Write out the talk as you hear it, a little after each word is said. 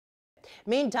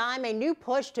Meantime, a new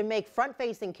push to make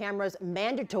front-facing cameras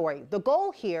mandatory. The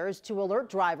goal here is to alert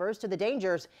drivers to the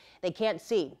dangers they can't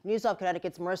see. News of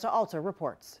Connecticut's Marissa Alter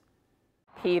reports.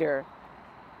 Peter,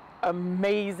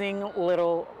 amazing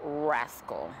little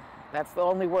rascal. That's the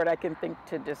only word I can think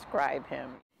to describe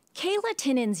him. Kayla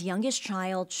Tinnen's youngest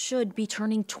child should be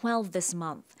turning 12 this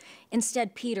month.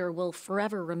 Instead, Peter will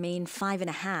forever remain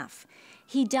 5.5.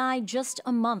 He died just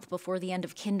a month before the end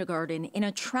of kindergarten in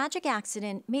a tragic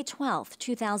accident May 12,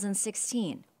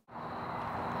 2016.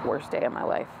 Worst day of my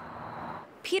life.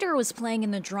 Peter was playing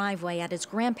in the driveway at his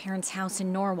grandparents' house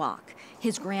in Norwalk.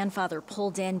 His grandfather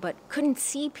pulled in but couldn't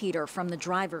see Peter from the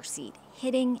driver's seat,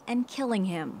 hitting and killing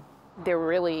him. There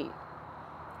really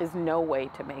is no way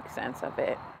to make sense of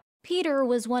it. Peter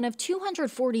was one of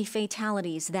 240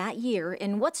 fatalities that year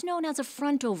in what's known as a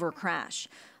frontover crash.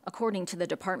 According to the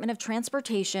Department of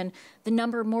Transportation, the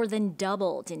number more than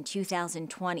doubled in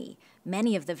 2020.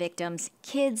 Many of the victims,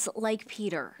 kids like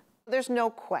Peter. There's no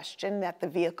question that the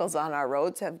vehicles on our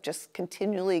roads have just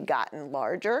continually gotten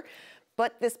larger,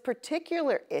 but this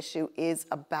particular issue is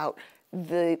about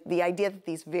the idea that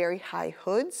these very high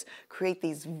hoods create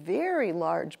these very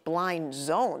large blind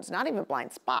zones, not even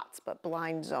blind spots, but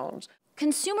blind zones.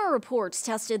 Consumer Reports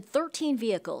tested 13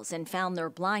 vehicles and found their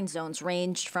blind zones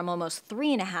ranged from almost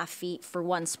 3.5 feet for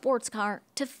one sports car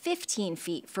to 15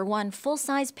 feet for one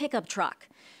full-size pickup truck.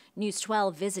 News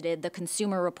 12 visited the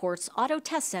Consumer Reports Auto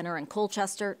Test Center in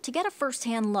Colchester to get a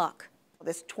first-hand look.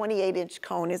 This 28-inch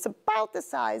cone is about the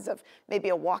size of maybe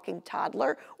a walking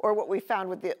toddler, or what we found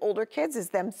with the older kids is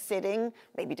them sitting,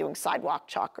 maybe doing sidewalk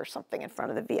chalk or something in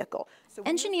front of the vehicle.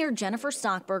 Engineer Jennifer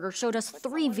Stockberger showed us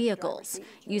 3 vehicles.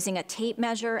 Using a tape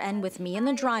measure and with me in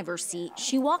the driver's seat,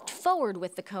 she walked forward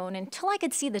with the cone until I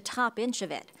could see the top inch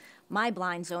of it. My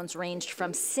blind zones ranged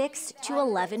from 6 to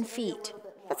 11 feet.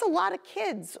 That's a lot of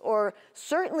kids, or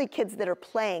certainly kids that are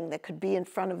playing that could be in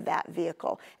front of that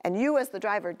vehicle, and you as the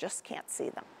driver just can't see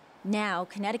them. Now,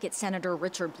 Connecticut Senator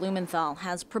Richard Blumenthal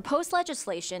has proposed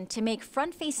legislation to make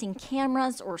front-facing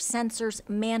cameras or sensors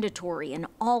mandatory in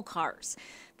all cars.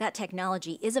 That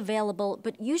technology is available,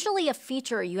 but usually a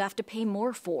feature you have to pay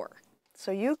more for.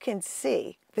 So you can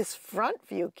see this front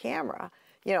view camera,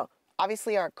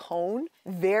 obviously our cone,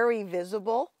 very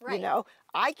visible, right.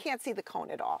 I can't see the cone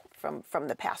at all from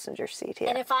the passenger seat here.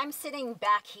 And if I'm sitting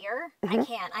back here, I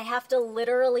can't. I have to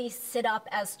literally sit up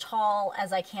as tall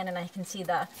as I can, and I can see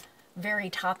the very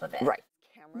top of it. Right.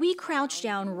 We crouched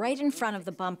down right in front of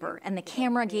the bumper, and the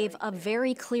camera gave a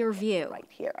very clear view. Right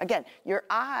here. Again, your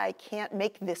eye can't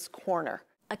make this corner.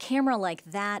 A camera like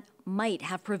that might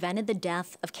have prevented the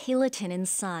death of Kayla Tinnen's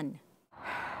son.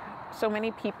 So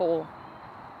many people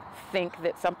think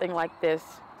that something like this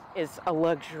is a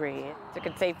luxury. It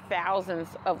could save thousands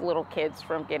of little kids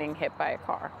from getting hit by a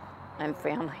car and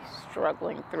families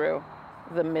struggling through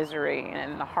the misery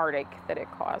and the heartache that it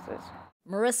causes.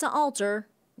 Marissa Alter,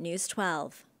 News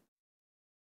 12.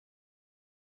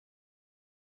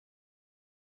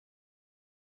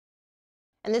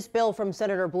 And this bill from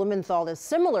Senator Blumenthal is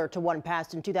similar to one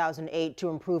passed in 2008 to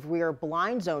improve rear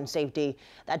blind zone safety.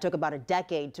 That took about a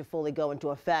decade to fully go into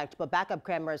effect, but backup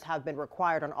cameras have been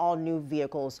required on all new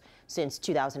vehicles since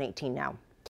 2018 now.